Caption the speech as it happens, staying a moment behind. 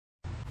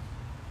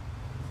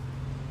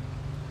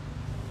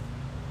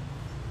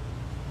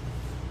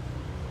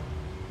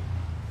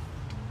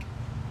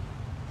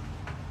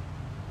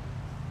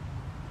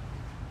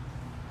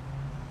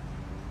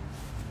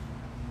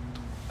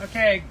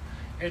Okay,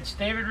 it's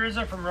David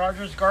Rizza from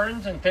Rogers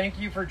Gardens, and thank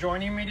you for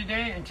joining me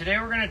today. And today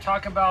we're going to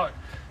talk about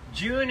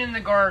June in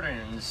the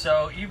garden.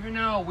 So even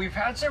though we've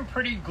had some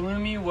pretty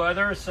gloomy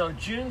weather, so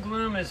June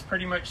gloom is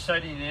pretty much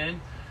setting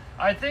in.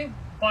 I think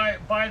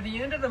by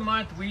the end of the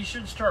month we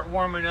should start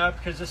warming up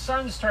because the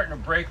sun's starting to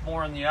break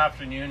more in the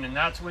afternoon, and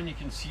that's when you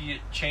can see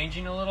it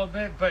changing a little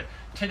bit. But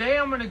today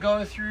I'm going to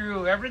go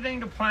through everything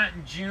to plant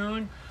in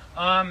June.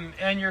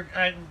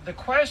 And the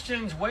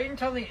questions, wait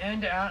until the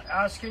end to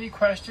ask any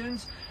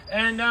questions.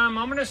 And I'm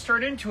going to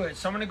start into it.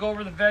 So I'm going to go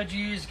over the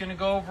veggies, going to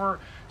go over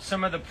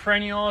some of the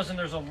perennials, and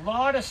there's a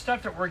lot of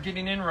stuff that we're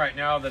getting in right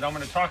now that I'm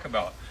going to talk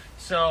about.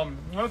 So,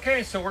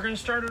 okay, so we're going to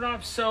start it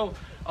off. So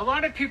a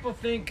lot of people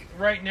think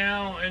right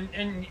now,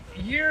 and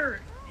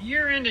year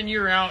in and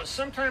year out,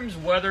 sometimes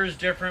weather is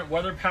different,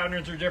 weather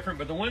patterns are different,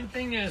 but the one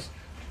thing is,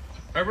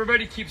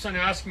 everybody keeps on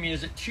asking me,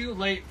 is it too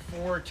late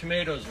for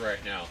tomatoes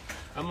right now?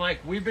 I'm like,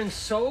 we've been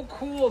so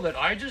cool that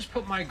I just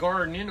put my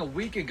garden in a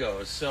week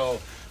ago. So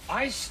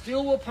I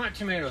still will plant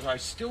tomatoes. I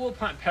still will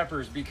plant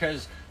peppers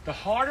because the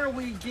hotter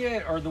we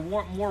get or the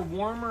more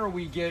warmer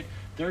we get,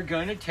 they're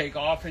going to take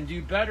off and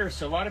do better.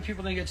 So a lot of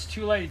people think it's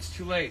too late. It's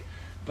too late.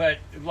 But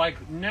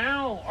like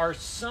now, our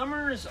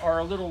summers are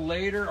a little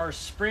later, our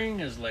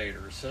spring is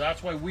later. So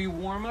that's why we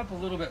warm up a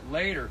little bit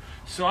later.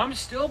 So I'm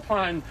still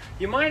planting.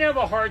 You might have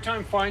a hard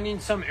time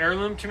finding some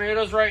heirloom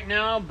tomatoes right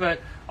now,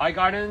 but I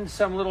got in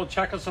some little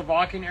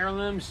Czechoslovakian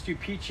heirlooms.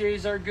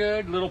 Stupices are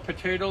good, little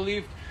potato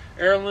leaf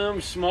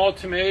heirlooms, small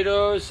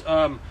tomatoes.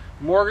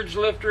 Mortgage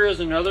Lifter is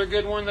another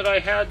good one that I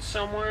had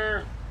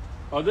somewhere.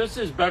 Oh, this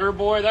is Better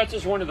Boy. That's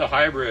just one of the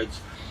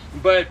hybrids.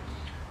 But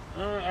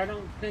I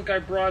don't think I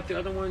brought the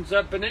other ones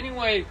up. But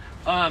anyway,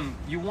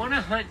 you want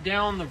to hunt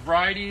down the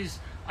varieties.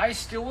 I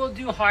still will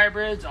do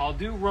hybrids. I'll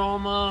do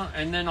Roma,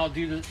 and then I'll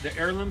do the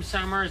heirloom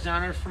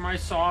Samaritana for my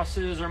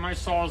sauces or my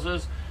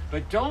salsas.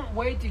 But don't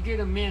wait to get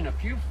them in.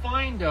 If you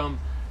find them,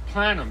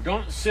 plant them.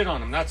 Don't sit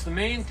on them. That's the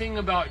main thing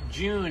about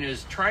June,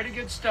 is try to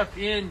get stuff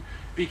in,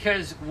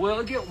 because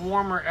we'll get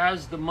warmer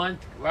as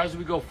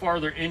we go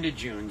farther into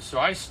June. So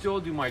I still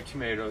do my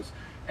tomatoes.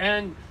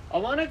 And a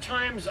lot of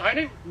times I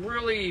didn't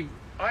really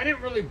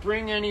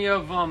bring any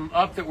of them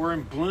up that were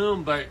in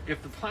bloom, but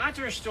if the plants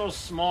are still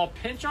small,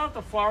 pinch out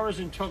the flowers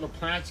until the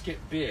plants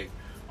get big.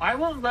 I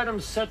won't let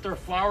them set their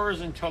flowers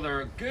until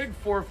they're a good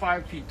 4 or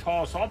 5 feet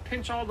tall. So I'll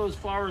pinch all those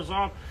flowers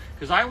off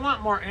because I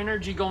want more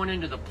energy going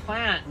into the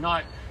plant,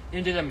 not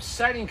into them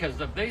setting, because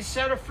if they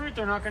set a fruit,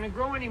 they're not going to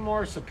grow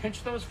anymore. So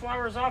pinch those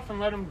flowers off and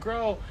let them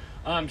grow.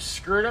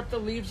 Skirt up the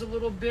leaves a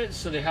little bit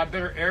so they have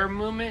better air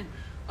movement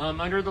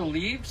under the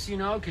leaves, you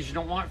know, because you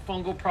don't want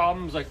fungal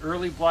problems like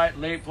early blight,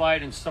 late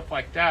blight, and stuff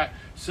like that.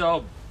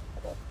 So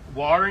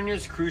watering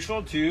is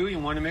crucial too. You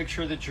want to make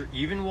sure that you're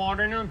even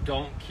watering them.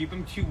 Don't keep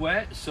them too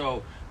wet.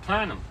 So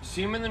plant them.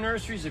 See them in the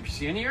nurseries. If you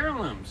see any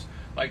heirlooms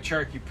like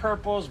Cherokee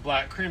Purples,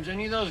 Black Crims,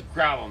 any of those,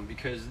 grab them,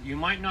 because you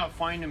might not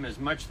find them as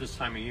much this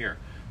time of year.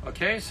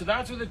 Okay, so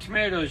that's with the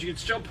tomatoes. You can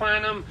still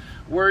plant them.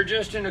 We're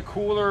just in a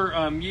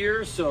cooler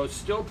year, so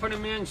still put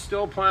them in,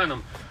 still plant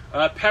them.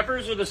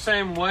 Peppers are the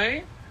same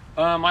way.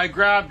 I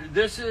grabbed,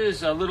 this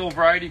is a little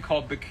variety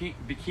called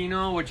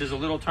Bikino, which is a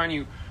little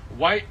tiny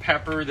white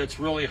pepper that's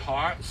really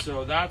hot,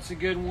 so that's a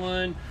good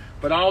one.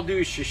 But I'll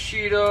do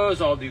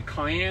shishitos, I'll do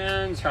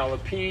cayennes,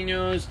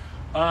 jalapenos.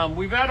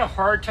 We've had a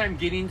hard time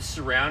getting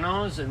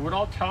serranos, and what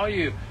I'll tell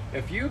you,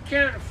 if you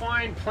can't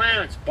find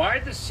plants, buy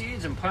the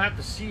seeds and plant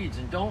the seeds,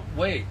 and don't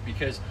wait,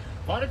 because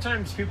a lot of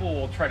times people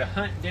will try to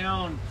hunt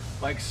down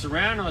like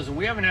serranos, and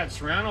we haven't had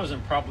serranos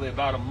in probably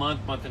about a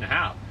month and a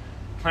half.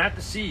 Plant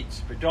the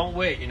seeds, but don't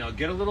wait. You know,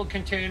 get a little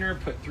container,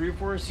 put 3 or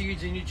 4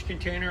 seeds in each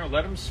container,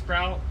 let them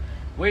sprout,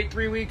 wait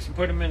 3 weeks and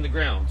put them in the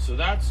ground. So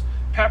that's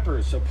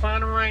peppers. So plant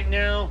them right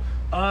now.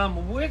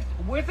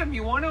 With them,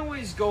 you want to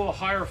always go a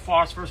higher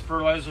phosphorus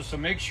fertilizer. So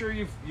make sure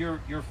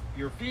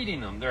you're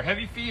feeding them. They're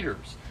heavy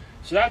feeders.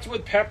 So that's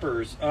with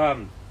peppers.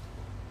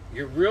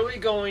 You're really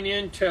going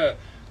into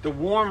the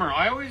warmer.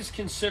 I always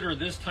consider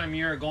this time of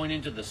year going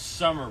into the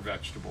summer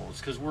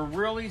vegetables, because we're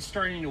really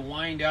starting to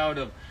wind out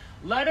of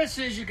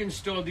lettuces. You can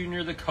still do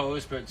near the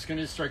coast, but it's going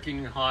to start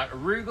getting hot.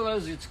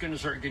 Arugulas, it's going to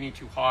start getting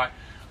too hot.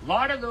 A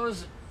lot of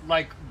those,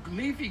 like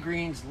leafy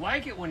greens,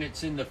 like it when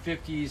it's in the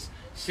 50s,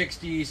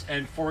 60s,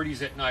 and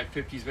 40s at night,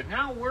 50s. But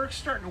now we're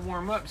starting to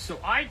warm up, so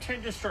I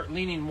tend to start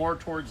leaning more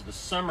towards the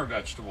summer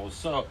vegetables.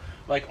 So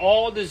like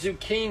all the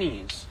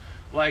zucchinis,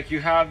 like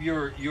you have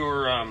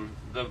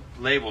the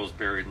labels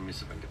buried. Let me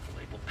see if I can get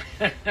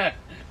the label.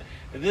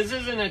 This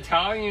is an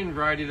Italian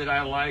variety that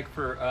I like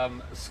for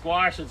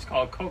squash. It's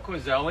called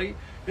Cocozelli.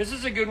 This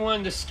is a good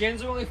one. The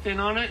skin's really thin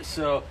on it,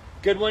 so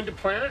good one to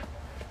plant.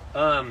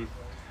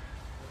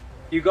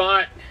 You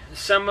got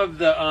some of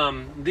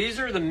the, these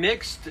are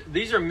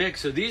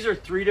mixed, so these are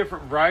 3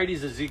 different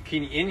varieties of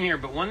zucchini in here.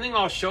 But one thing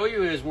I'll show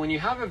you is when you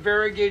have a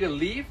variegated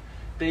leaf,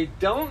 they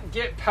don't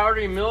get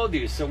powdery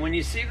mildew. So when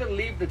you see the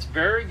leaf that's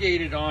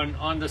variegated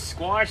on the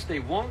squash, they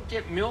won't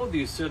get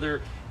mildew. So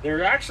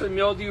they're actually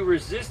mildew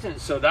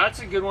resistant. So that's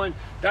a good one.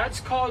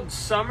 That's called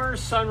Summer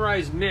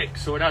Sunrise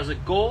Mix. So it has a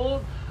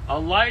gold, a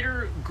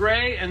lighter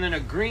gray, and then a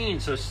green.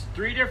 So it's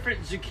 3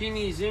 different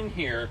zucchinis in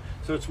here.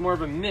 So it's more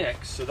of a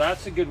mix. So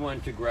that's a good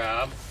one to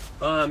grab.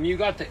 You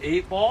got the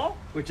 8-ball,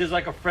 which is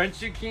like a French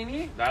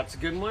zucchini. That's a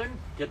good one.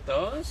 Get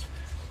those.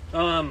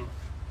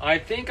 I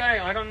think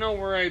I don't know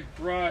where I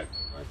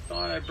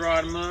thought I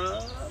brought them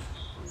up.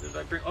 Did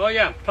I bring? Oh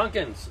yeah,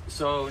 pumpkins.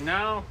 So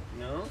now,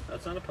 no,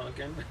 that's not a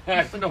pumpkin.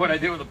 I don't know what I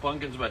did with the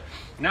pumpkins, but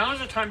now is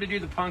the time to do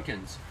the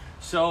pumpkins.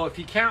 So if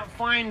you can't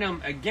find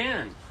them,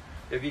 again,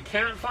 if you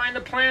can't find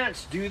the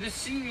plants, do the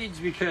seeds,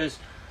 because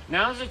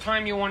now's the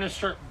time you want to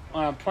start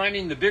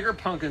planting the bigger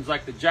pumpkins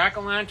like the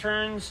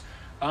jack-o'-lanterns,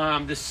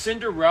 the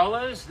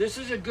Cinderellas. This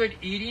is a good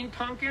eating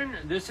pumpkin.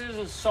 This is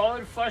a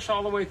solid flesh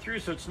all the way through,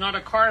 so it's not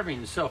a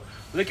carving. So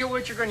look at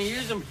what you're going to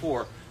use them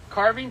for.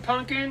 Carving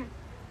pumpkin,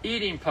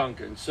 eating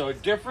pumpkin. So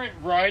different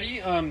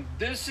variety.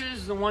 This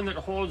is the one that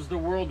holds the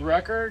world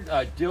record,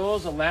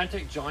 Dill's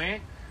Atlantic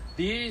Giant.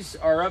 These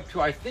are up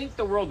to, I think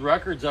the world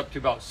record's up to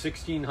about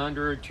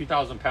 1,600,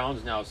 2,000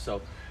 pounds now.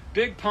 So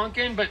big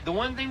pumpkin, but the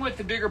one thing with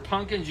the bigger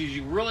pumpkins is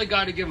you really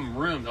got to give them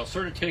room. They'll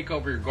sort of take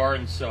over your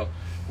garden. So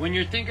when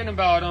you're thinking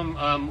about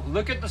them,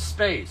 look at the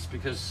space,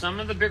 because some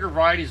of the bigger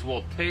varieties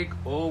will take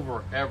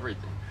over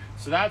everything.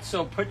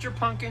 So put your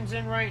pumpkins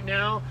in right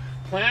now.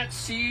 Plant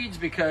seeds,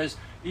 because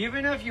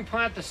even if you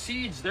plant the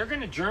seeds, they're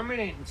going to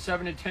germinate in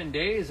 7 to 10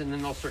 days, and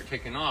then they'll start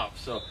taking off.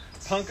 So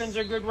pumpkins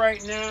are good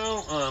right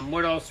now.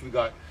 What else we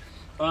got?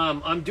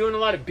 I'm doing a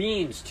lot of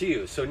beans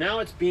too. So now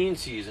it's bean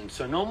season.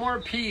 So no more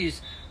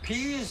peas.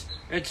 Peas,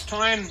 it's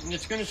time.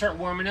 It's going to start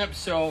warming up.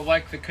 So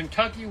like the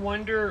Kentucky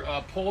Wonder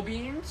pole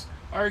beans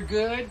are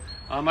good.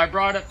 I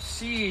brought up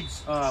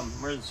seeds.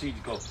 Where did the seeds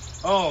go?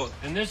 Oh,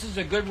 and this is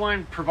a good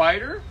one,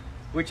 Provider,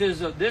 which is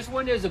this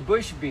one is a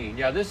bush bean.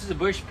 Yeah, this is a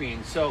bush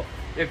bean. So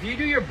if you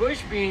do your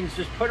bush beans,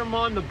 just put them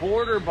on the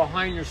border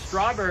behind your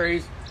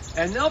strawberries,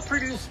 and they'll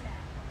produce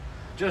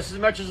just as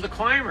much as the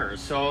climbers.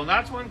 So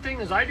that's one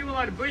thing, is I do a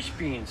lot of bush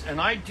beans, and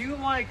I do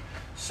like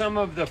some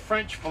of the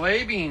French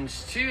filet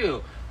beans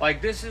too.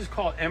 Like this is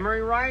called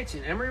Emery Rights,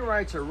 and Emery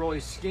Rights are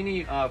really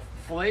skinny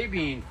filet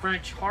bean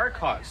French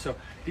hardcock. So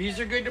these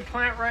are good to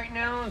plant right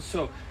now.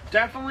 So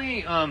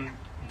definitely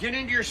get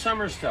into your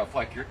summer stuff,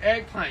 like your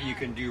eggplant you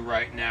can do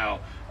right now.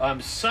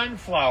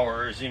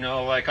 Sunflowers, you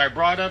know, like I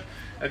brought up.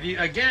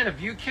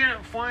 If you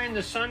can't find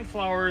the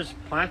sunflowers,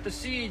 plant the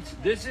seeds.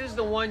 This is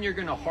the one you're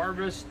going to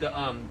harvest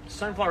the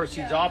sunflower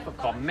seeds off of,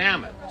 called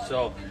Mammoth.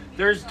 So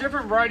there's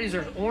different varieties.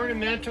 There's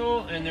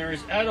ornamental and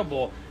there's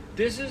edible.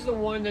 This is the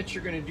one that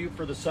you're going to do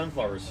for the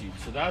sunflower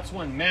seeds. So that's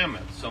one,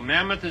 Mammoth. So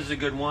Mammoth is a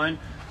good one.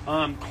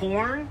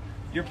 Corn,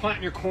 you're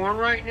planting your corn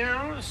right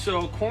now.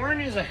 So corn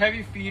is a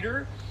heavy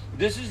feeder.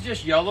 This is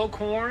just yellow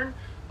corn.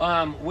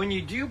 When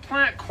you do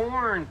plant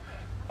corn,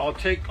 I'll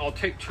take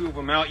 2 of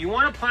them out. You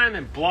want to plant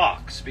them in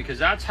blocks, because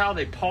that's how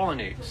they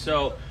pollinate.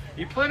 So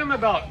you put them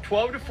about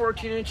 12 to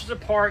 14 inches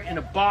apart in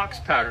a box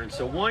pattern.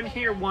 So one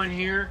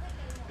here,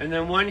 and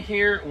then one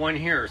here, one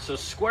here. So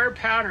square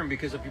pattern,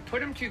 because if you put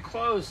them too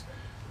close,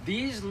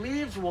 these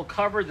leaves will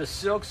cover the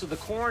silks of the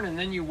corn, and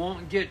then you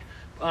won't get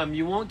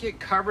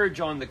coverage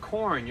on the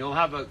corn. You'll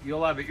have an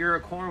ear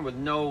of corn with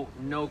no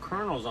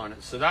kernels on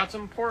it. So that's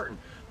important.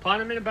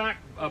 Plant them in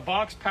a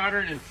box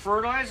pattern and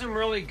fertilize them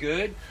really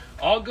good.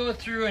 I'll go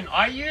through, and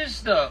I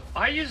use the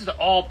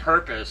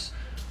all-purpose.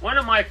 One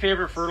of my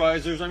favorite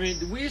fertilizers. I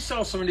mean, we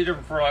sell so many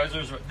different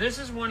fertilizers, but this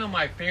is one of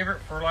my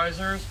favorite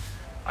fertilizers.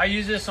 I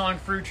use this on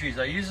fruit trees.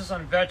 I use this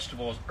on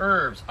vegetables,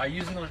 herbs. I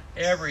use it on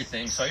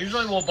everything. So I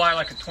usually will buy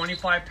like a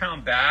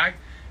 25-pound bag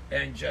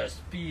and just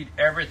feed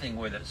everything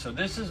with it. So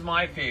this is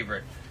my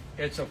favorite.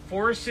 It's a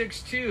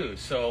 4-6-2.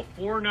 So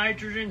 4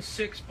 nitrogen,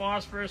 6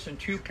 phosphorus, and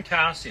 2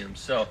 potassium.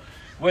 So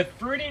with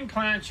fruiting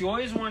plants, you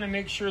always want to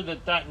make sure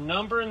that that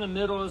number in the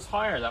middle is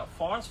higher. That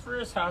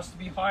phosphorus has to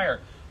be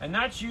higher. And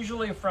that's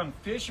usually from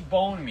fish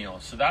bone meal.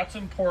 So that's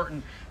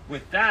important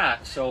with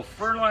that. So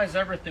fertilize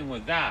everything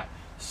with that.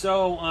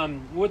 So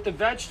with the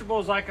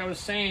vegetables, like I was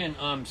saying,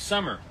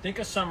 summer. Think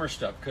of summer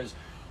stuff, because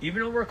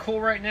even though we're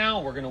cool right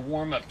now, we're going to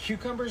warm up.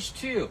 Cucumbers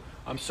too.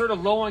 I'm sort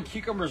of low on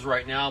cucumbers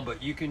right now,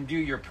 but you can do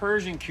your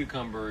Persian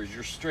cucumbers,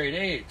 your straight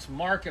 8s,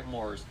 market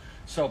mores.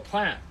 So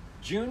plant.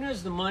 June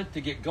is the month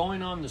to get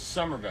going on the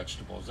summer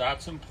vegetables.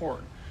 That's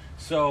important.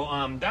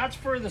 So that's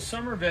for the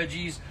summer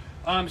veggies.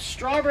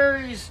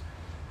 Strawberries,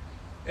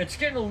 it's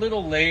getting a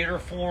little later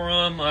for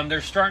them.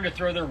 They're starting to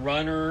throw their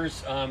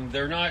runners.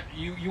 They're not.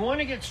 You want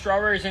to get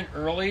strawberries in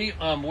early.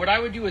 What I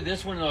would do with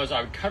this one though is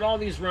I would cut all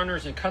these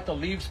runners and cut the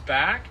leaves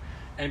back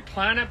and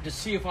plant up to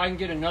see if I can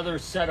get another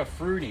set of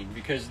fruiting,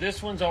 because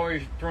this one's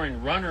always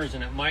throwing runners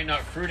and it might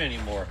not fruit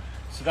anymore.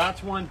 So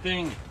that's one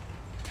thing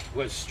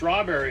with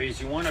strawberries.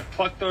 You want to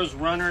pluck those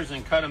runners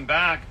and cut them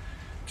back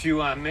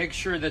to make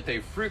sure that they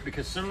fruit,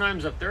 because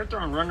sometimes if they're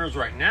throwing runners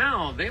right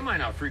now, they might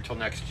not fruit till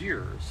next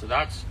year. So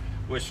that's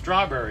with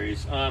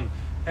strawberries.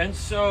 And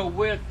so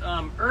with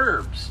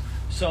herbs,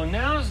 so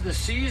now's the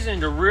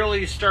season to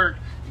really start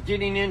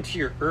getting into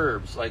your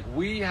herbs. Like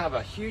we have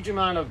a huge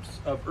amount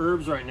of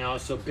herbs right now.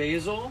 So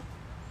basil,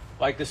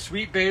 like the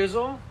sweet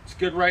basil, it's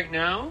good right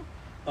now.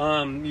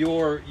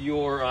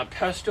 Your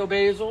pesto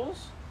basils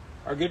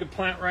are good to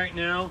plant right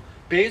now.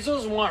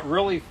 Basils want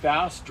really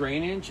fast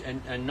drainage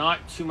and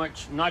not too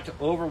much, not to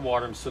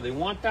overwater them. So they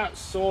want that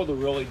soil to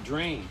really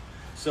drain.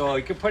 So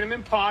you can put them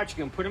in pots,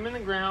 you can put them in the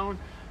ground.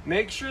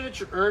 Make sure that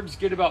your herbs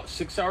get about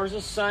 6 hours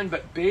of sun.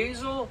 But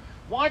basil,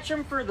 watch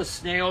them for the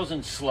snails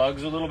and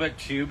slugs a little bit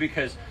too,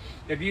 because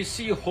if you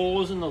see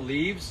holes in the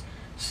leaves,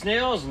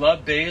 snails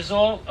love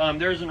basil.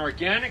 There's an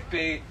organic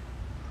bait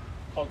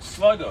called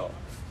Sluggo.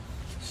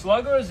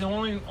 Sluggo is the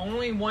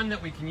only one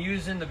that we can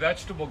use in the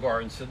vegetable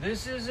garden. So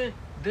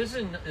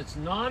it's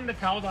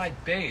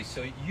non-metalloidized base.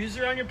 So use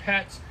it on your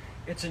pets.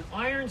 It's an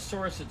iron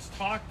source. It's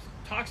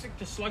toxic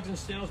to slugs and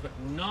snails, but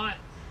not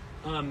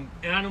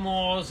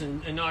animals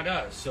and not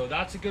us. So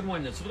that's a good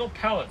one. It's little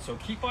pellets. So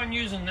keep on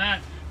using that.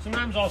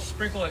 Sometimes I'll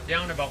sprinkle it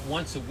down about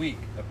once a week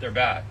if they're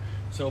bad.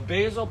 So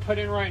basil put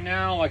in right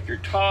now, like your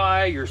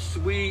Thai, your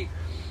sweet.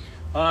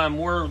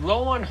 We're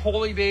low on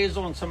holy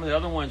basil and some of the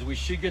other ones. We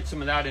should get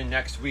some of that in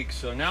next week.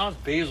 So now it's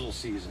basil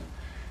season.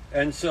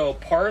 And so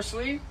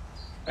parsley,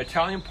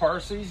 Italian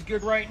parsley is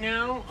good right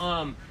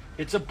now.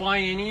 It's a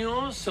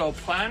biennial, so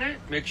plant it.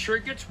 Make sure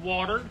it gets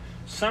watered.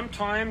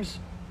 Sometimes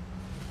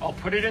I'll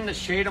put it in the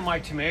shade of my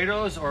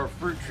tomatoes or a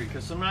fruit tree,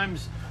 because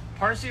sometimes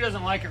parsley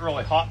doesn't like it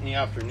really hot in the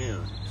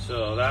afternoon.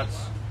 So that's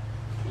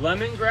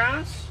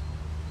lemongrass.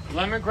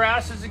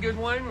 Lemongrass is a good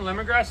one.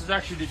 Lemongrass is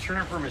actually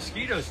deterrent for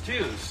mosquitoes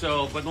too.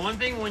 So, but the one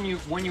thing when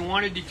you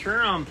want to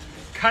deter them,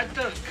 cut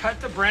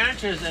the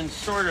branches and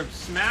sort of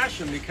smash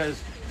them,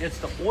 because it's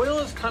the oil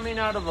is coming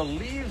out of the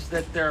leaves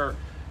that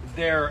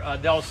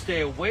they'll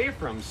stay away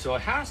from. So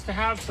it has to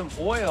have some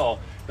oil.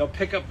 They'll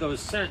pick up those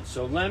scents.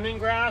 So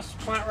lemongrass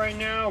plant right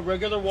now,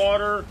 regular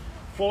water,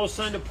 full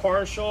sun to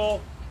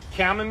partial.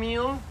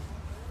 Chamomile.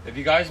 If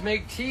you guys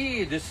make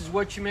tea, this is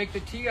what you make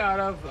the tea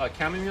out of.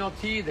 Chamomile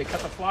tea. They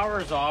cut the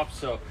flowers off,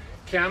 so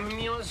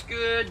chamomile is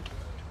good.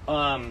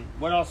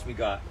 What else we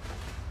got?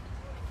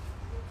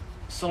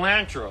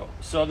 Cilantro.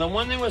 So the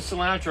one thing with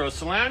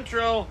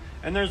cilantro,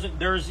 and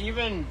there's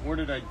even, where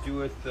did I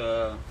do it?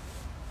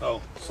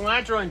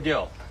 Cilantro and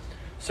dill.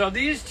 So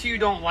these two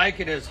don't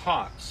like it as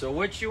hot. So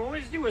what you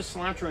always do with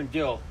cilantro and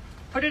dill,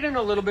 put it in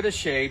a little bit of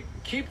shade.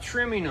 Keep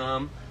trimming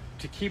them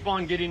to keep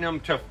on getting them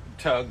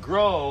to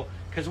grow.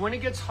 Because when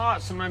it gets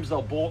hot, sometimes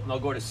they'll bolt and they'll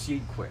go to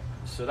seed quick.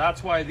 So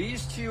that's why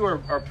these two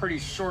are pretty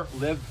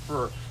short-lived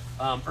for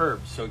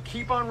herbs. So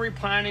keep on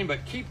replanting,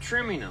 but keep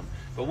trimming them.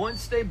 But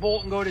once they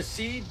bolt and go to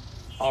seed,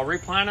 I'll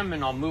replant them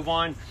and I'll move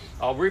on.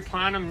 I'll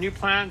replant them, new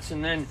plants,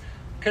 and then,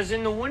 because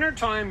in the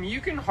wintertime, you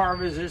can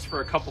harvest this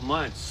for a couple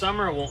months.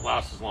 Summer, it won't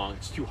last as long.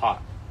 It's too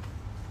hot.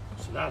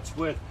 So that's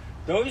with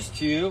those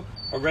two.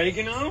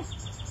 Oregano,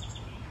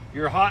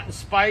 your hot and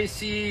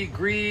spicy,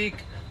 Greek,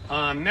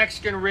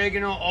 Mexican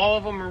oregano, all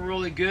of them are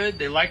really good.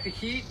 They like the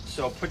heat,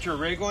 so put your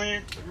oregano in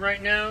it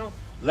right now.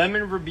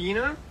 Lemon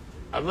verbena.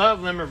 I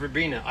love lemon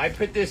verbena. I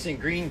put this in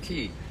green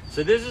tea.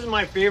 So this is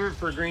my favorite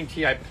for green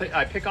tea. I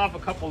pick off a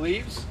couple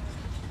leaves,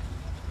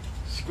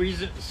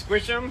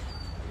 squish them,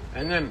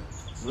 and then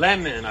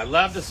lemon. I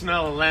love the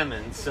smell of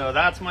lemon. So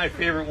that's my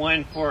favorite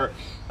one for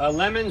a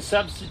lemon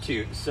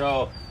substitute.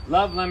 So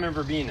love lemon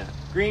verbena.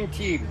 Green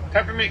tea,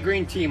 peppermint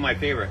green tea, my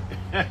favorite.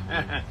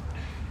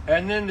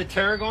 And then the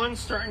tarragon's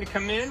starting to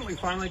come in. We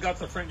finally got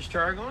the French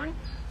tarragon.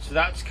 So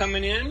that's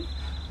coming in.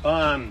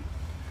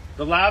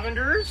 The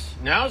lavenders.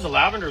 Now the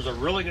lavenders are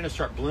really going to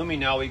start blooming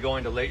now we go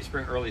into late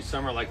spring, early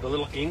summer. Like the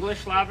little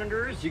English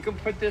lavenders. You can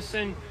put this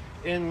in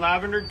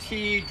lavender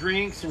tea,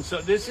 drinks. And so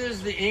this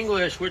is the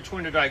English. Which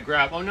one did I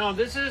grab? Oh no,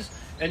 this is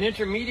an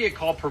intermediate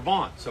called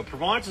Provence. So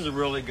Provence is a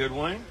really good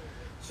one.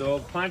 So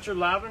plant your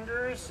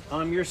lavenders.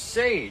 Your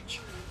sage.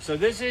 So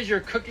this is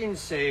your cooking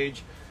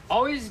sage.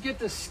 Always get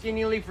the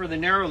skinny leaf or the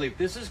narrow leaf.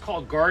 This is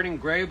called garden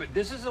gray, but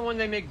this is the one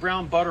they make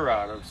brown butter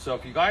out of. So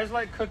if you guys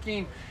like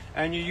cooking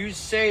and you use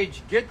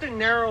sage, get the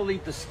narrow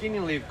leaf, the skinny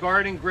leaf,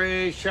 garden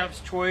gray,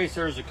 chef's choice.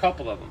 There's a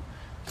couple of them.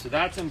 So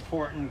that's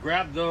important.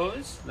 Grab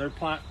those. They're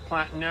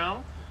planting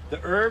now. The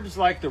herbs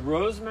like the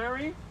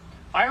rosemary.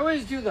 I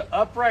always do the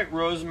upright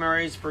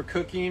rosemaries for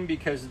cooking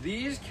because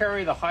these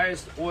carry the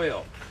highest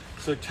oil.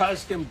 So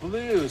Tuscan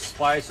Blue,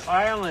 Spice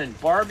Island,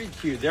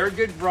 Barbecue, they're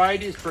good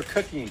varieties for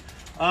cooking.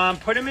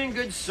 Put them in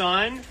good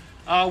sun.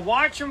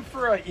 Watch them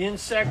for an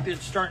insect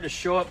that's starting to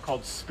show up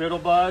called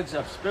spittlebugs.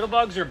 If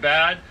spittlebugs are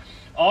bad,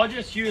 I'll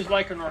just use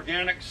like an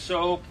organic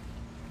soap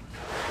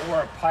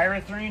or a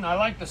pyrethrin. I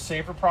like the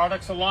Safer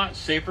products a lot.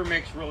 Safer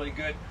makes really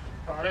good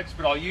products,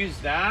 but I'll use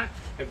that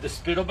if the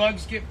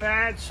spittlebugs get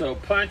bad. So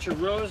plant your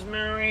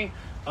rosemary.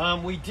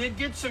 We did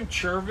get some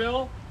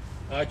chervil.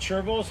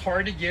 Chervil is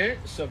hard to get,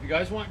 so if you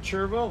guys want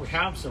chervil, we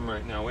have some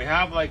right now. We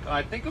have like,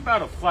 I think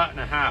about a flat and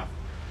a half.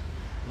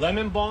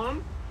 Lemon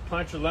balm.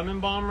 Plant your lemon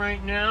balm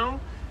right now.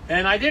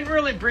 And I didn't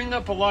really bring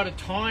up a lot of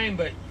thyme,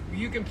 but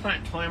you can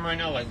plant thyme right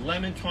now, like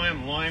lemon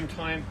thyme, lime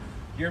thyme.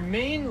 Your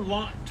main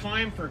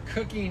thyme for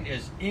cooking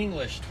is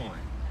English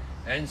thyme.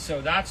 And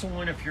so that's the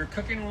one, if you're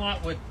cooking a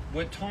lot with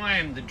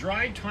thyme, the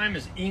dried thyme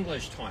is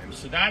English thyme.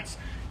 So that's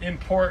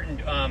important.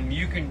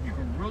 You can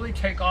really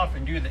take off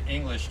and do the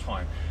English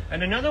thyme.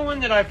 And another one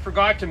that I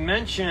forgot to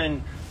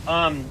mention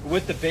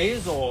with the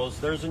basils,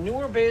 there's a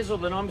newer basil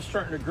that I'm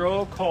starting to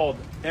grow called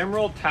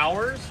Emerald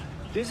Towers.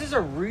 This is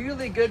a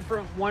really good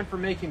one for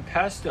making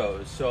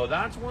pestos. So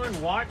that's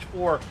one watch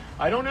for.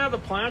 I don't have the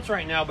plants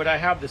right now, but I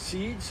have the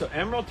seeds. So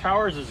Emerald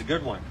Towers is a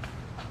good one.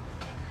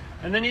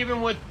 And then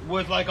even with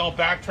like, I'll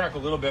backtrack a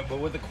little bit, but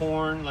with the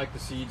corn, like the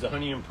seeds, the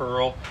honey and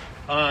pearl.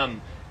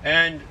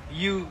 And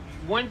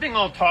one thing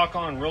I'll talk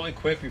on really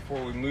quick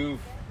before we move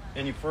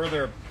any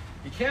further,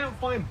 you can't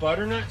find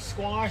butternut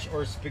squash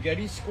or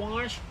spaghetti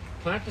squash,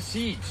 plant the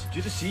seeds.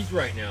 Do the seeds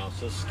right now.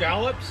 So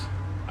scallops,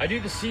 I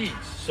do the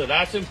seeds. So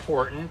that's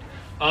important.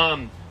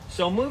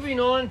 So moving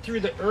on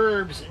through the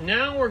herbs,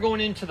 now we're going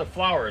into the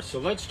flowers. So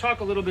let's talk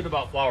a little bit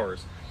about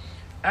flowers.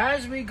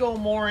 As we go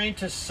more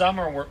into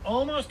summer, we're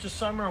almost to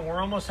summer and we're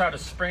almost out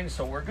of spring.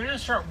 So we're going to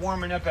start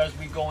warming up as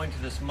we go into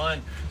this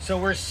month. So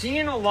we're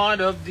seeing a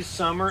lot of the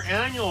summer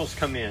annuals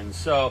come in.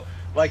 So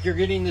like you're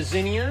getting the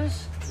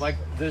zinnias, like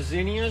the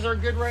zinnias are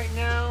good right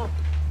now.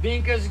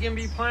 Vincas can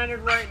be planted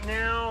right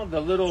now. The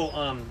little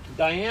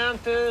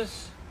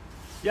dianthus.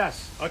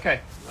 Yes, okay.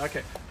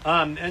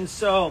 And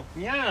so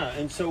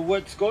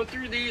let's go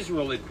through these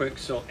really quick.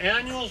 So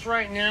annuals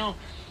right now,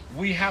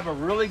 we have a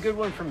really good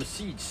one from a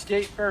seed,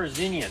 State Fair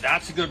Zinnia.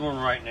 That's a good one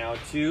right now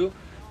too.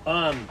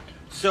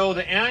 So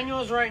the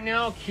annuals right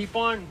now, keep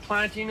on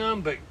planting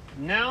them, but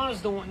now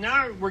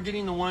we're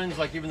getting the ones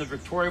like even the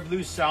Victoria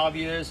Blue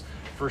Salvias.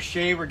 For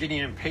shade, we're getting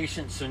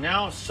impatient. So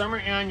now summer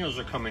annuals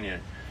are coming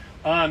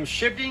in.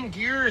 Shifting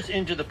gears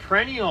into the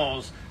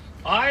perennials,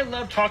 I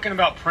love talking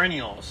about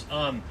perennials.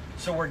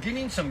 So we're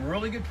getting some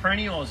really good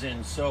perennials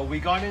in. So we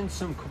got in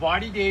some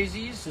Kavati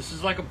daisies. This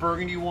is like a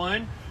burgundy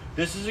one.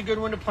 This is a good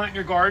one to plant in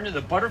your garden.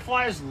 The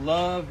butterflies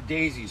love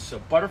daisies. So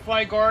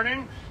butterfly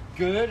garden,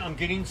 good. I'm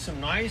getting some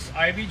nice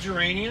ivy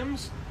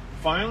geraniums.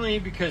 Finally,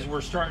 because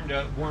we're starting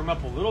to warm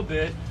up a little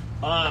bit.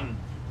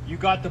 You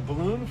got the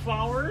balloon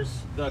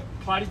flowers, the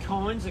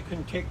platycoans that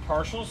can take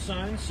partial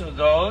sun. So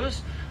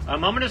those.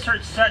 I'm going to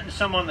start setting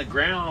some on the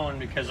ground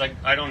because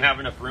I don't have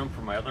enough room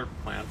for my other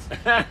plants.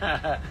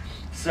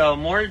 So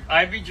more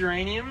ivy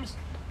geraniums.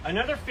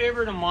 Another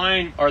favorite of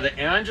mine are the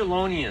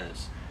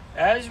angelonias.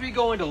 As we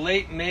go into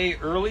late May,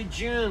 early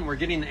June, we're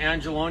getting the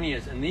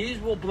angelonias, and these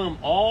will bloom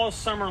all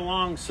summer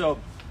long. So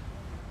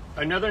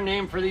another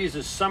name for these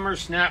is summer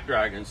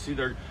snapdragons. See,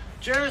 they're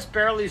just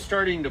barely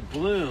starting to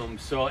bloom.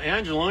 So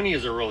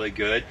angelonias are really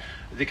good.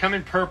 They come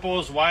in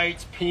purples,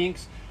 whites,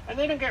 pinks, and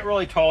they don't get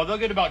really tall. They'll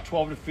get about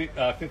 12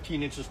 to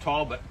 15 inches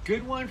tall, but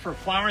good one for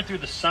flowering through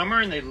the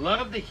summer, and they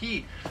love the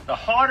heat. The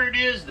hotter it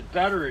is, the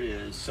better it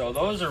is. So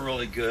those are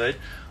really good.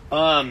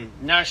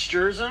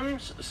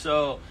 Nasturtiums.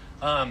 So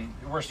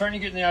we're starting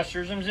to get the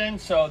nasturtiums in.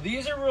 So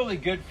these are really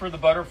good for the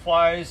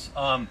butterflies.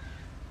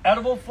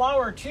 Edible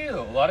flower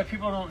too. A lot of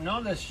people don't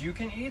know this. You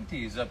can eat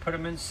these. I put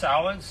them in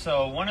salads.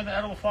 So one of the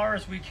edible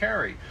flowers we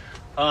carry.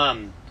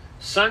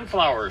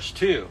 Sunflowers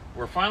too.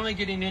 We're finally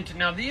getting into,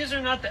 now these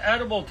are not the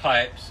edible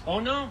types. Oh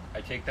no,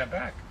 I take that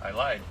back. I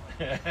lied.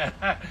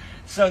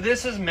 So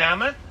this is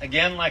mammoth.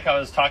 Again, like I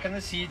was talking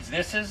the seeds.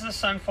 This is the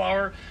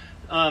sunflower,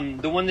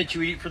 the one that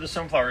you eat for the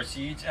sunflower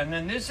seeds. And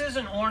then this is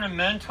an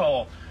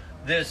ornamental,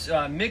 this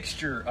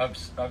mixture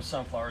of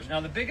sunflowers.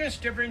 Now the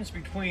biggest difference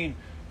between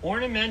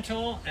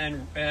ornamental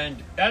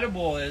and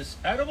edible is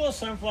edible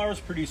sunflowers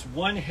produce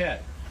one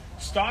head.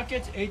 Stalk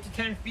gets 8 to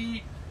 10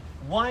 feet,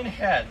 one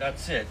head,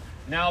 that's it.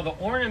 Now the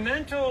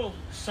ornamental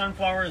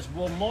sunflowers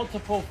will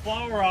multiple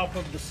flower off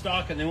of the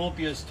stalk and they won't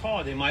be as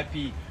tall. They might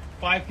be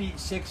 5 feet,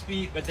 6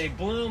 feet, but they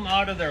bloom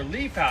out of their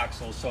leaf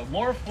axils, so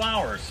more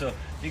flowers. So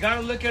you got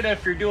to look at it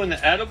if you're doing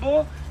the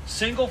edible,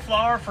 single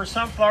flower for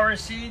sunflower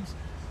seeds,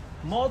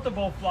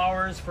 multiple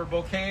flowers for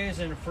bouquets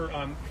and for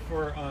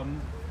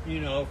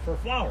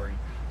flowering.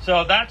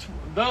 So that's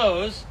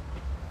those.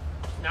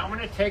 Now I'm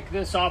going to take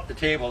this off the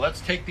table. Let's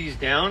take these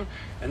down,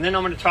 and then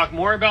I'm going to talk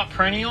more about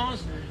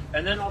perennials,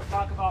 and then I'll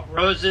talk about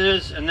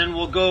roses, and then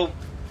we'll go.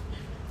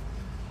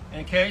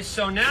 Okay,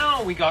 so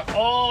now we got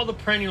all the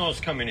perennials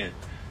coming in.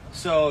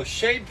 So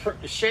shade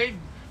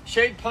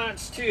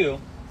plants too.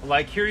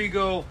 Like here you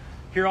go.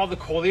 Here all the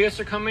coleus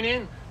are coming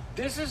in.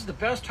 This is the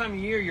best time of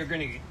year. You're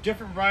going to get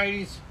different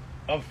varieties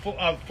of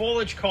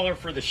foliage color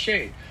for the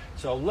shade.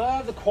 So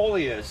love the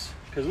coleus,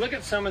 because look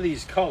at some of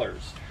these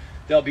colors.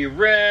 There'll be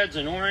reds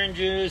and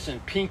oranges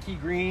and pinky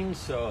greens.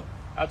 So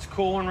that's a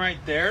cool one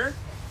right there.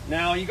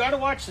 Now you got to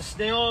watch the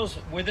snails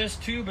with this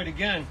too. But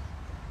again,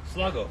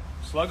 sluggo.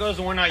 Sluggo is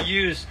the one I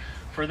use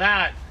for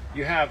that.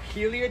 You have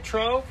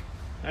heliotrope,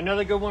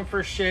 another good one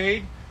for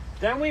shade.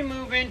 Then we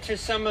move into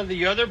some of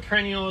the other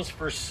perennials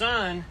for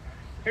sun.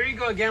 Here you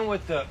go again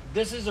with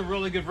this is a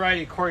really good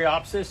variety,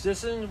 Coreopsis.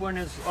 This is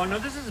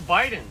this is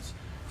Bidens.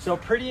 So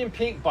pretty and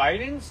pink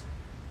Bidens,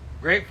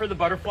 great for the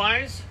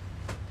butterflies.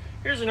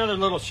 Here's another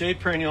little shade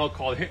perennial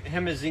called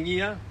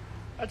Hemizingia.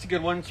 That's a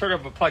good one, sort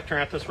of a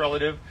Plectranthus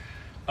relative.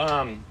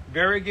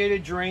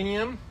 Variegated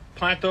geranium,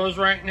 plant those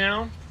right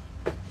now.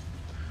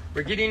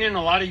 We're getting in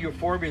a lot of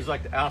euphorbias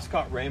like the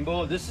Ascot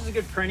Rainbow. This is a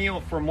good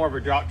perennial for more of a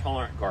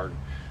drought-tolerant garden.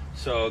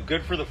 So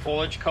good for the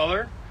foliage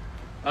color.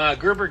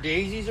 Gerber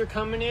daisies are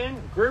coming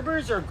in.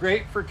 Gerbers are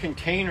great for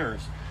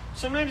containers.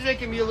 Sometimes they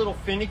can be a little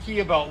finicky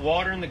about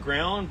water in the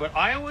ground, but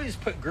I always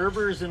put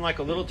Gerbers in like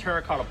a little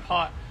terracotta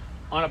pot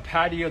on a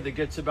patio that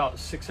gets about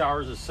 6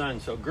 hours of sun.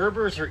 So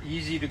Gerbers are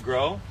easy to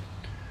grow.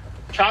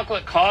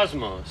 Chocolate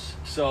cosmos.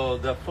 So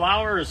the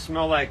flowers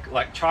smell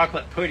like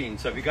chocolate pudding.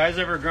 So if you guys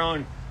ever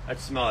grown,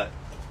 let's smell it.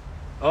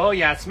 Oh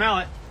yeah, smell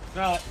it.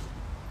 Smell it.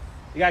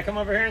 You gotta come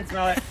over here and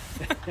smell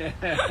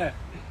it.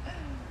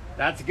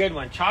 That's a good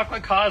one.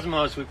 Chocolate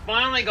cosmos. We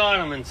finally got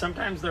them, and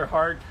sometimes they're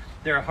hard.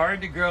 They're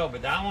hard to grow,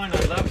 but that one,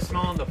 I love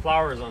smelling the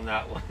flowers on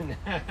that one.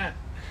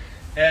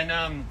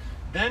 And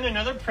then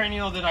another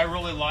perennial that I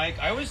really like,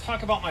 I always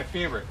talk about my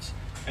favorites.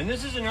 And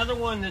this is another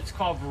one that's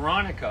called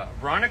Veronica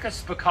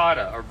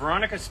spicata, or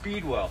Veronica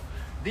speedwell.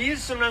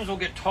 These sometimes will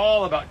get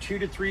tall, about 2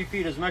 to 3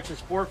 feet, as much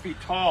as 4 feet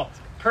tall.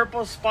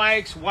 Purple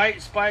spikes,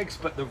 white spikes,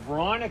 but the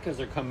Veronicas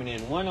are coming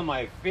in. One of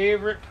my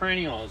favorite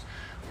perennials,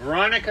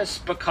 Veronica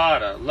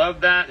spicata. Love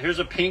that. Here's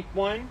a pink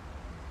one.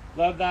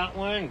 Love that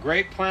one.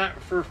 Great plant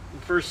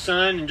for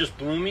sun and just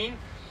blooming.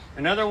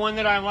 Another one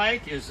that I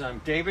like is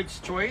David's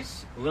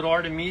Choice, Little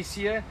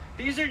Artemisia.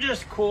 These are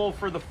just cool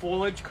for the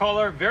foliage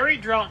color. Very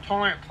drought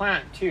tolerant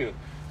plant too.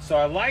 So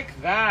I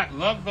like that.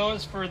 Love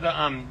those for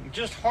the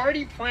just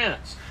hardy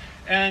plants.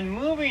 And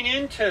moving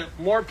into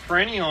more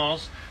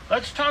perennials,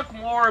 let's talk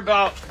more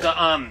about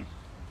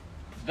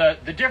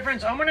the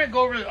difference. I'm going to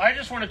go over. I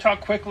just want to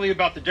talk quickly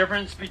about the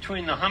difference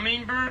between the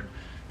hummingbird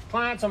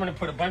plants. I'm going to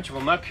put a bunch of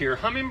them up here.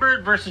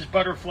 Hummingbird versus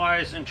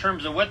butterflies in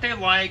terms of what they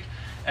like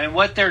and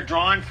what they're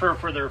drawn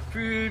for their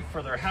food,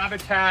 for their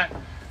habitat.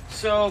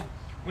 So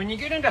when you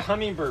get into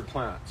hummingbird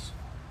plants,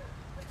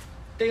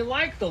 they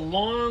like the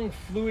long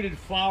fluted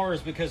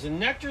flowers because the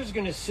nectar is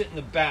going to sit in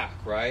the back,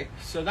 right?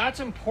 So that's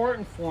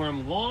important for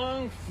them,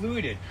 long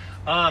fluted.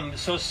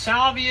 So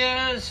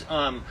salvias,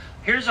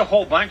 here's a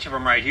whole bunch of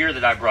them right here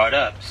that I brought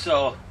up.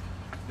 So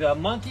the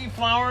monkey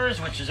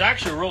flowers, which is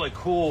actually a really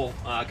cool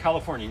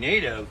California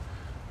native.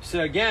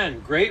 So again,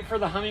 great for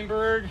the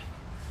hummingbird.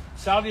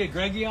 Salvia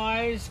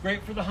gregii,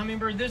 great for the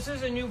hummingbird. This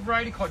is a new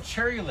variety called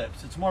Cherry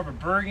Lips. It's more of a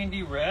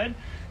burgundy red.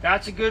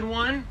 That's a good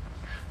one.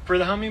 For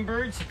the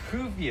hummingbirds,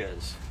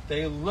 Cuvias.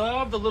 They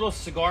love the little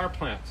cigar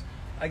plants.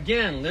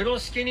 Again, little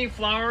skinny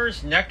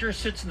flowers, nectar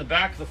sits in the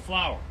back of the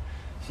flower.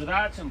 So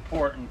that's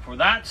important for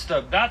that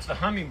stuff. That's the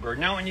hummingbird.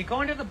 Now when you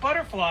go into the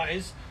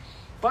butterflies,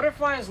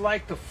 butterflies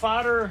like the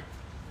fatter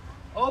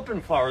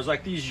open flowers,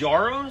 like these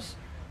yarrows,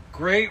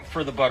 great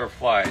for the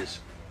butterflies.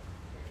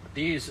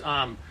 These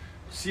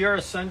Sierra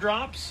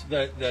Sundrops,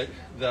 the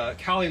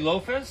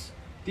Callilophus,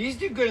 these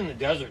do good in the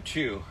desert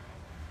too.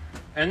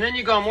 And then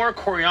you got more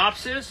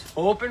Coreopsis,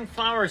 open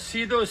flowers.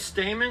 See those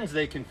stamens?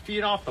 They can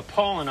feed off the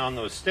pollen on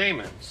those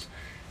stamens.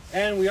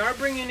 And we are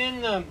bringing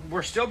in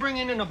we're still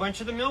bringing in a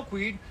bunch of the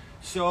milkweed.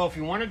 So if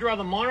you want to draw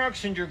the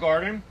monarchs into your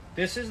garden,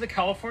 this is the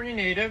California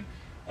native,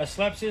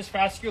 Asclepias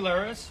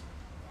fascicularis.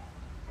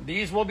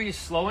 These will be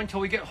slow until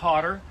we get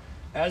hotter.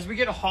 As we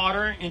get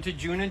hotter into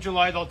June and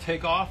July, they'll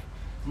take off.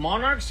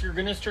 Monarchs are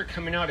going to start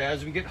coming out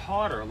as we get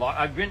hotter.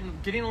 I've been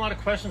getting a lot of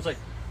questions like,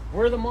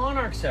 where are the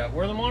monarchs at?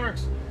 Where are the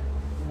monarchs?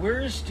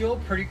 We're still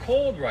pretty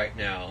cold right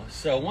now.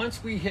 So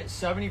once we hit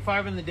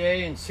 75 in the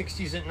day and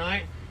 60s at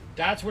night,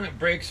 that's when it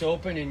breaks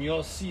open and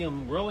you'll see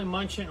them really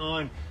munching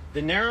on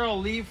the narrow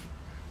leaf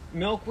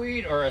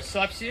milkweed or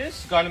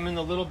Asclepias. Got them in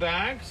the little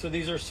bag. So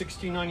these are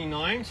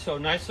 $16.99. So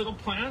nice little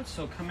plants.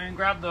 So come in and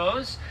grab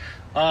those.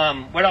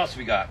 What else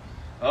we got?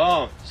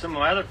 Oh, some of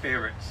my other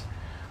favorites.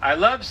 I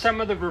love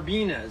some of the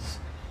verbenas.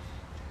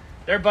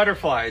 They're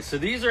butterflies. So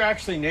these are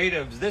actually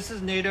natives. This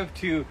is native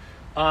to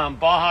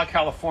Baja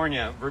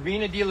California,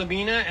 Verbena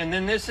dilamina, and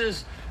then this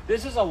is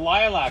a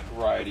lilac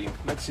variety.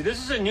 Let's see,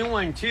 this is a new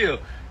one too.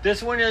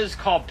 This one is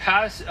called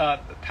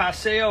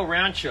Paseo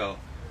Rancho.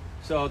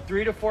 So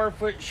 3 to 4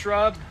 foot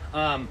shrub,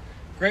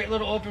 great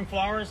little open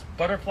flowers.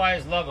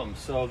 Butterflies love them.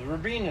 So the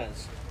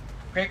verbenas,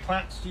 great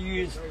plants to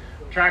use,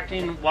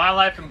 attracting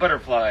wildlife and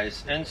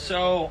butterflies. And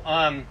so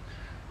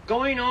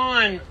going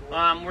on,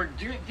 we're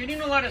getting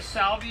a lot of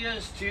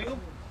salvias too.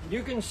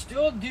 You can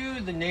still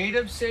do the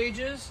native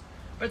sages,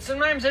 but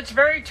sometimes it's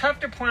very tough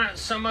to plant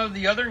some of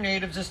the other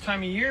natives this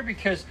time of year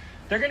because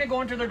they're going to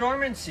go into their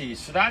dormancy.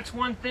 So that's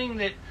one thing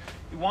that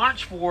you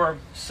watch for.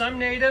 Some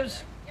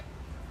natives,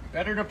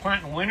 better to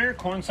plant in winter,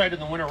 coincide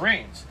with the winter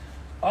rains.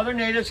 Other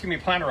natives can be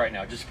planted right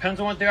now. It just depends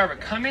on what they are. But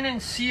come in and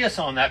see us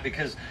on that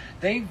because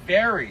they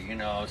vary, you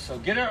know. So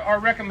get our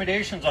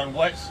recommendations on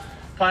what's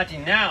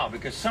planting now,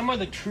 because some of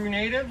the true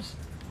natives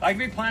like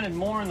to be planted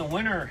more in the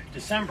winter,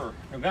 December,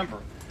 November.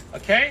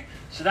 Okay,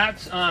 so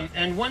that's,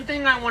 and one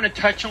thing I want to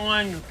touch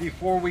on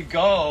before we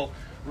go,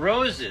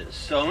 roses.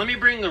 So let me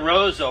bring the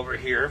rose over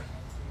here.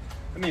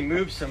 Let me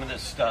move some of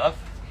this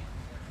stuff.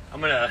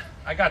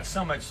 I got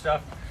so much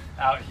stuff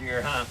out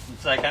here, huh?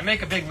 It's like I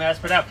make a big mess,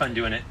 but I have fun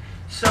doing it.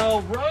 So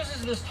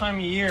roses this time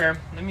of year,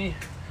 let me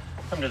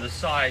come to the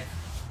side.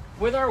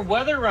 With our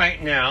weather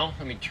right now,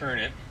 let me turn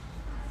it.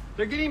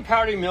 they're getting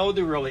powdery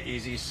mildew really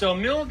easy. So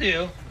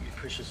mildew, let me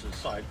push this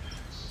aside.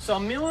 So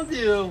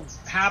mildew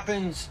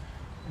happens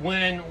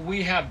when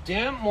we have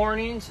damp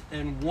mornings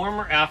and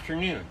warmer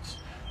afternoons.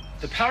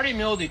 The powdery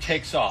mildew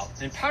takes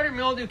off, and powdery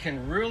mildew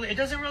can really, it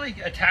doesn't really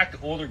attack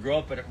the older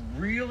growth, but it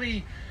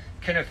really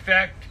can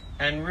affect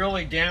and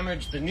really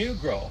damage the new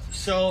growth.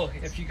 So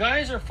if you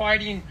guys are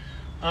fighting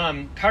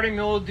powdery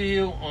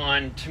mildew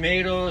on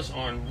tomatoes,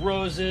 on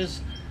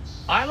roses,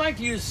 I like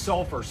to use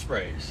sulfur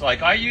sprays.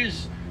 Like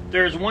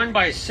there's one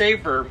by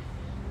Safer.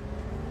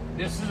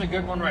 This is a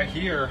good one right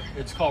here.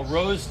 It's called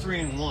Rose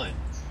 3-in-1.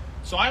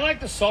 So I like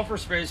the sulfur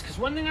sprays because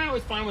one thing I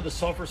always find with the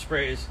sulfur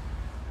sprays,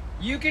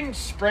 you can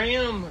spray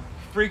them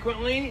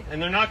frequently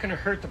and they're not going to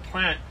hurt the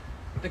plant.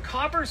 The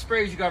copper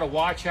sprays you got to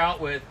watch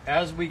out with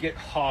as we get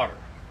hotter.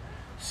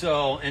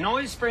 So, and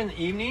always spray in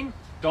the evening.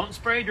 Don't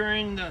spray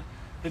during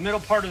the middle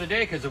part of the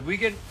day, because if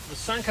the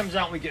sun comes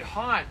out and we get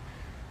hot,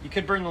 you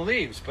could burn the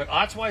leaves. But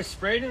that's why I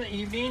spray it in the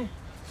evening,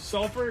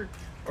 sulfur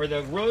or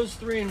the Rose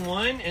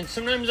 3-in-1. And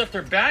sometimes if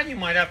they're bad, you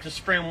might have to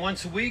spray them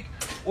once a week,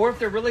 or if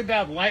they're really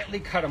bad, lightly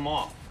cut them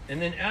off.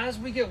 And then as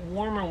we get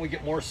warmer and we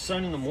get more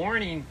sun in the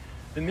morning,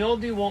 the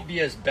mildew won't be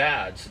as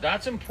bad. So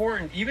that's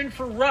important, even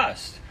for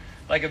rust.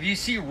 Like if you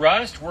see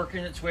rust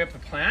working its way up the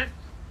plant,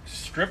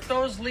 strip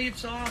those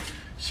leaves off,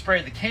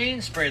 spray the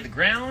cane, spray the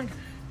ground,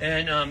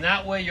 and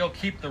that way you'll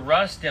keep the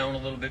rust down a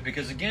little bit,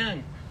 because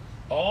again,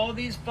 all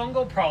these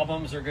fungal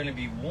problems are going to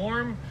be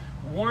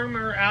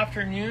warmer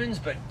afternoons,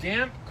 but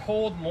damp,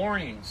 cold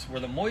mornings where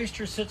the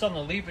moisture sits on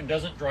the leaf and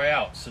doesn't dry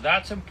out. So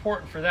that's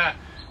important for that.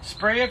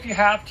 Spray if you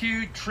have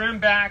to, trim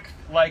back,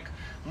 like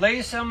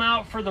lay some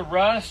out for the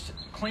rust,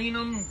 clean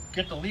them,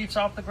 get the leaves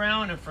off the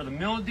ground, and for the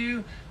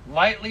mildew,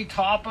 lightly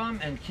top them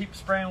and keep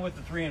spraying with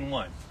the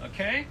 3-in-1,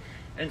 okay?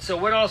 And so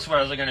what else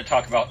was I going to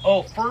talk about?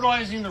 Oh,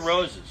 fertilizing the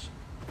roses.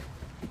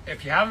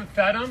 If you haven't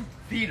fed them,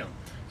 feed them.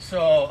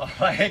 So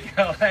like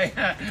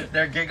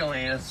they're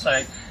giggling, it's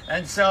like,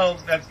 and so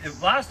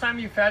if last time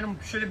you fed them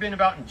should have been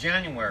about in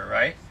January,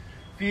 right?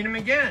 Feed them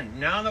again.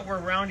 Now that we're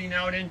rounding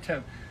out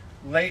into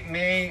late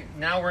May,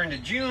 now we're into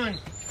June,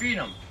 feed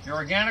them. Your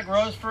organic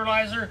rose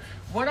fertilizer.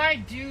 What I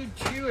do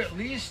too, at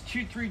least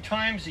 2-3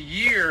 times a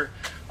year,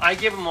 I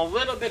give them a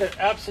little bit of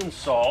Epsom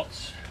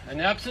salts. And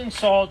Epsom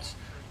salts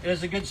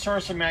is a good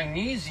source of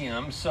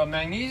magnesium. So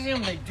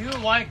magnesium, they do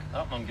like,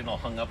 oh, I'm getting all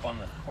hung up on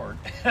the cord.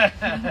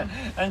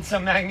 And so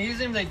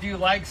magnesium they do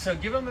like, so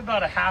give them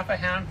about a half a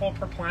handful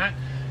per plant.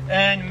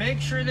 And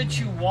make sure that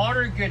you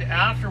water good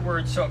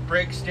afterwards so it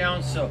breaks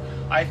down. So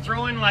I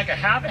throw in like a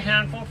half a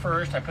handful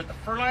first. I put the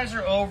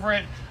fertilizer over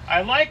it.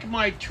 I like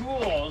my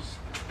tools,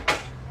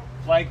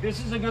 like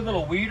this is a good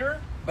little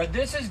weeder, but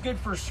this is good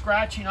for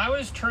scratching. I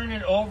always turn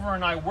it over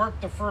and I work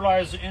the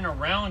fertilizer in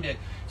around it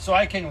so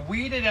I can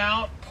weed it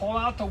out, pull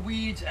out the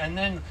weeds, and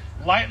then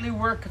lightly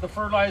work the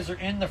fertilizer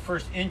in the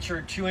first inch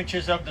or 2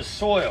 inches of the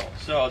soil.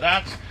 So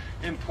that's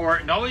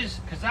important. Always,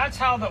 because that's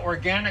how the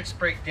organics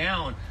break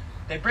down.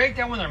 They break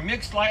down when they're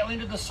mixed lightly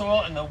into the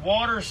soil, and the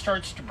water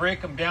starts to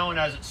break them down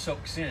as it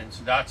soaks in.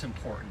 So that's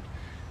important.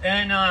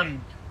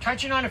 And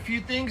touching on a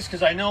few things,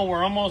 because I know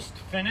we're almost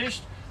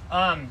finished.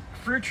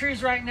 Fruit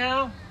trees right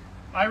now,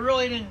 I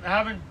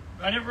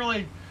didn't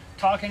really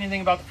talk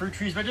anything about the fruit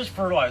trees, but just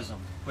fertilize them.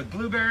 With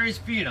blueberries,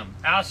 feed them,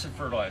 acid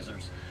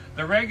fertilizers.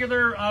 The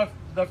regular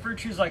the fruit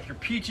trees like your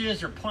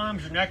peaches, your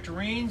plums, your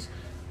nectarines,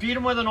 feed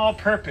them with an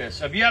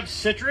all-purpose. If you have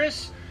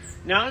citrus,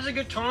 now is a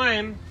good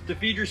time to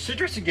feed your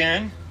citrus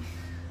again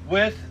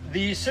with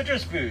the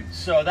citrus foods.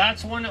 So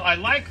that's one, I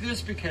like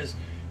this because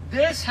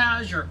this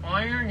has your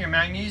iron, your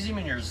magnesium,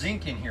 and your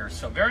zinc in here.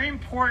 So very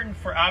important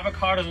for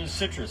avocados and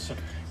citrus. So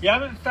if you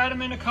haven't fed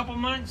them in a couple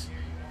months,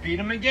 feed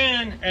them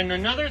again. And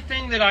another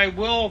thing that I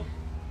will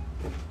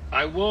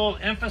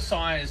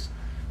emphasize,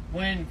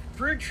 when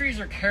fruit trees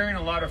are carrying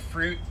a lot of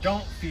fruit,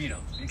 don't feed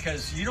them,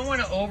 because you don't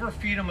want to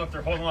overfeed them if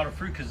they're holding a lot of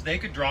fruit, because they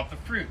could drop the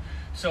fruit.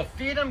 So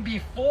feed them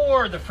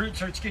before the fruit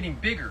starts getting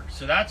bigger.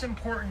 So that's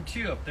important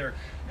too.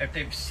 If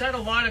they've set a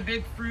lot of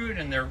big fruit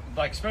and they're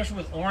like, especially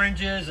with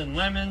oranges and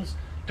lemons,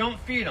 don't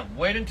feed them.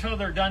 Wait until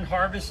they're done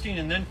harvesting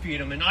and then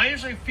feed them. And I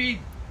usually feed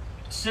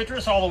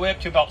citrus all the way up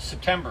to about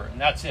September, and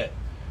that's it.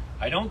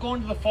 I don't go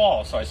into the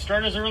fall. So I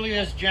start as early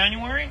as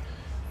January,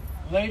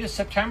 late as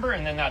September,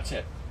 and then that's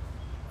it.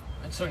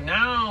 And so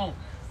now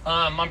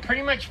I'm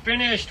pretty much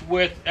finished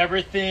with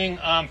everything.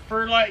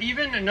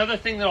 Even another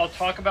thing that I'll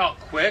talk about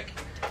quick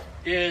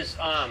is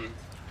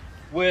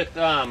with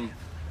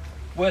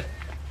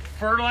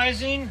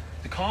fertilizing,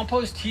 the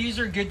compost teas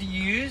are good to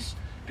use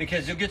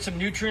because you'll get some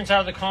nutrients out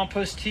of the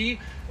compost tea.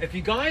 If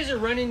you guys are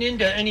running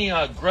into any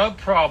grub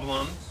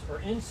problems or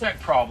insect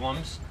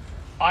problems,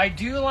 I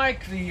do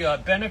like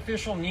the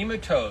beneficial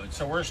nematodes.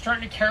 So we're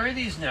starting to carry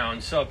these now.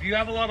 And so if you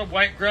have a lot of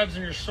white grubs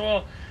in your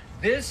soil,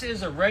 this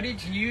is a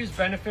ready-to-use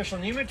beneficial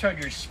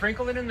nematode. You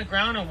sprinkle it in the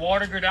ground and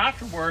water good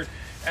afterward,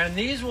 and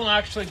these will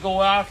actually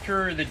go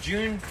after the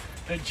June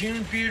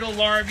beetle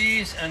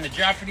larvae and the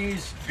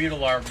Japanese beetle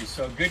larvae.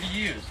 So good to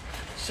use.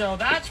 So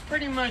that's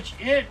pretty much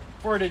it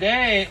for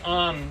today.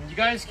 You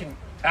guys can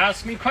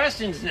ask me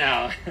questions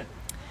now.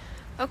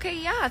 Okay,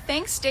 yeah,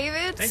 thanks,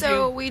 David. Thank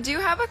so you. we do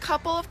have a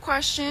couple of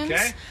questions.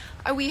 Okay.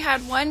 We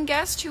had one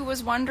guest who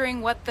was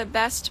wondering what the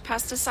best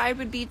pesticide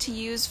would be to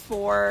use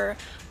for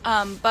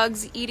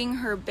bugs eating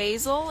her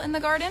basil in the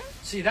garden.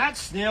 See,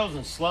 that's snails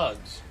and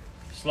slugs.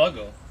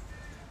 Sluggo.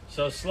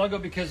 So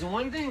sluggo, because the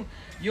one thing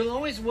you'll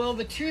always, well,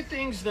 the two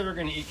things that are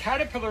going to eat,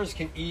 caterpillars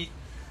can eat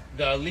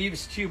the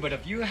leaves too, but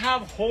if you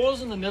have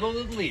holes in the middle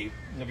of the leaf,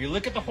 if you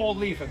look at the whole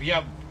leaf, if you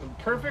have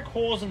perfect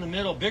holes in the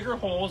middle, bigger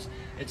holes,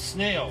 it's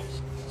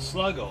snails,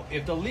 sluggo.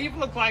 If the leaf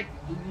look like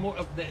more,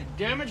 if the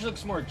damage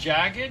looks more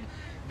jagged,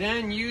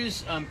 then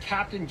use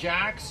Captain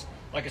Jack's,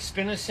 like a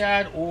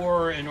spinosad,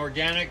 or an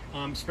organic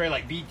spray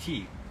like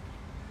BT.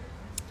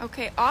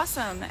 Okay,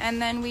 awesome.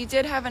 And then we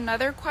did have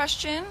another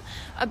question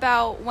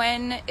about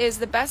when is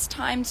the best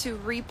time to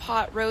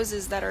repot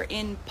roses that are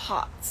in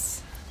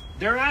pots.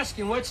 They're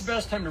asking what's the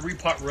best time to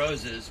repot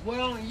roses.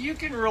 Well, you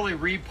can really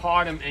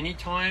repot them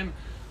anytime.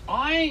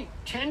 I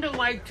tend to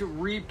like to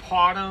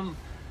repot them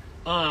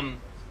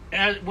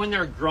when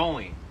they're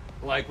growing,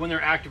 like when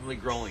they're actively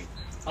growing.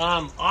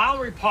 I'll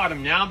repot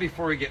them now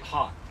before we get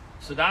hot.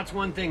 So that's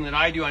one thing that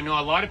I do. I know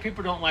a lot of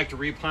people don't like to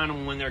replant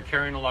them when they're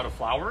carrying a lot of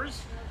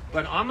flowers,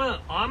 but I'm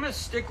a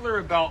stickler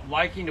about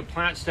liking to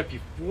plant stuff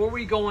before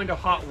we go into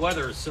hot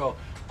weather. So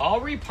I'll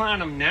replant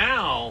them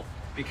now,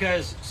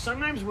 because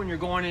sometimes when you're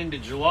going into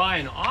July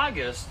and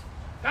August,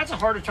 that's a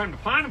harder time to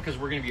plant them because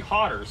we're going to be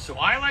hotter. So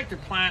I like to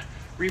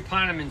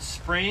replant them in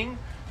spring,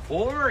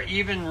 or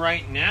even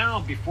right now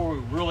before we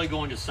really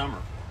go into summer.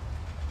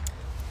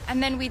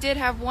 And then we did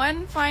have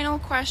one final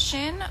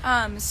question.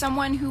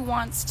 Someone who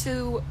wants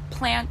to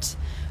plant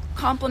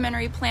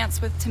complementary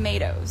plants with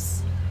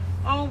tomatoes.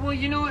 Oh, well,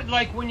 you know what,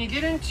 like when you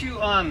get into,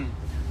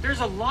 there's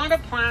a lot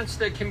of plants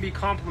that can be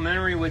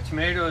complementary with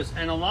tomatoes,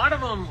 and a lot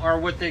of them are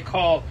what they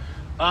call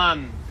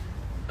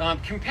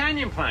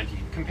companion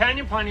planting.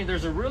 Companion planting,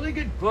 there's a really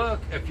good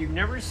book. If you've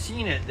never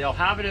seen it, they'll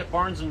have it at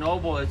Barnes &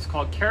 Noble. It's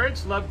called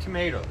Carrots Love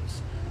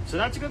Tomatoes. So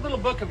that's a good little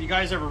book if you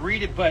guys ever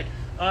read it. But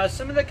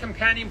some of the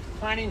companion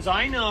plantings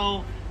I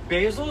know,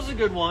 basil is a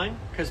good one,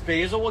 because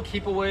basil will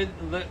keep away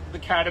the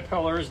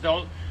caterpillars.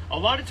 A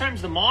lot of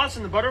times the moths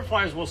and the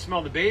butterflies will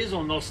smell the basil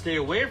and they'll stay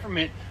away from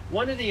it.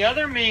 One of the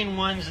other main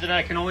ones that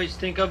I can always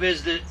think of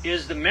is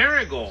the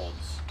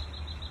marigolds.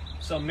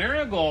 So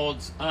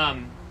marigolds,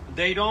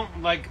 they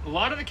don't like, a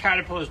lot of the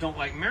caterpillars don't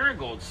like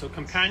marigolds. So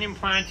companion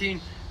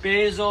planting,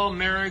 basil,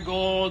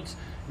 marigolds,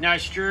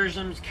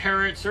 nasturtiums,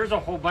 carrots, there's a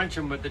whole bunch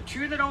of them. But the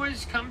two that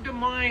always come to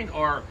mind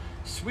are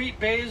sweet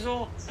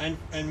basil and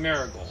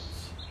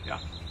marigolds. Yeah.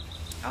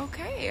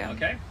 Okay.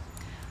 Okay.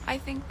 I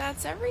think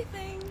that's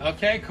everything.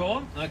 Okay,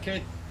 cool.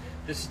 Okay.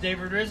 This is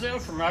David Rizzo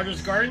from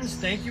Rogers Gardens.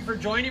 Thank you for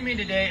joining me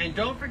today. And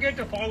don't forget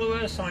to follow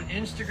us on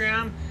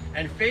Instagram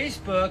and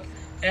Facebook.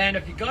 And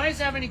if you guys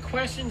have any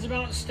questions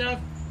about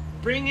stuff,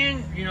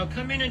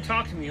 come in and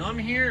talk to me.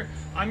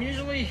 I'm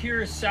usually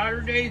here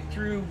Saturday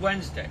through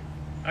Wednesday.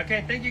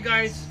 Okay, thank you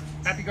guys.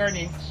 Happy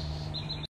gardening.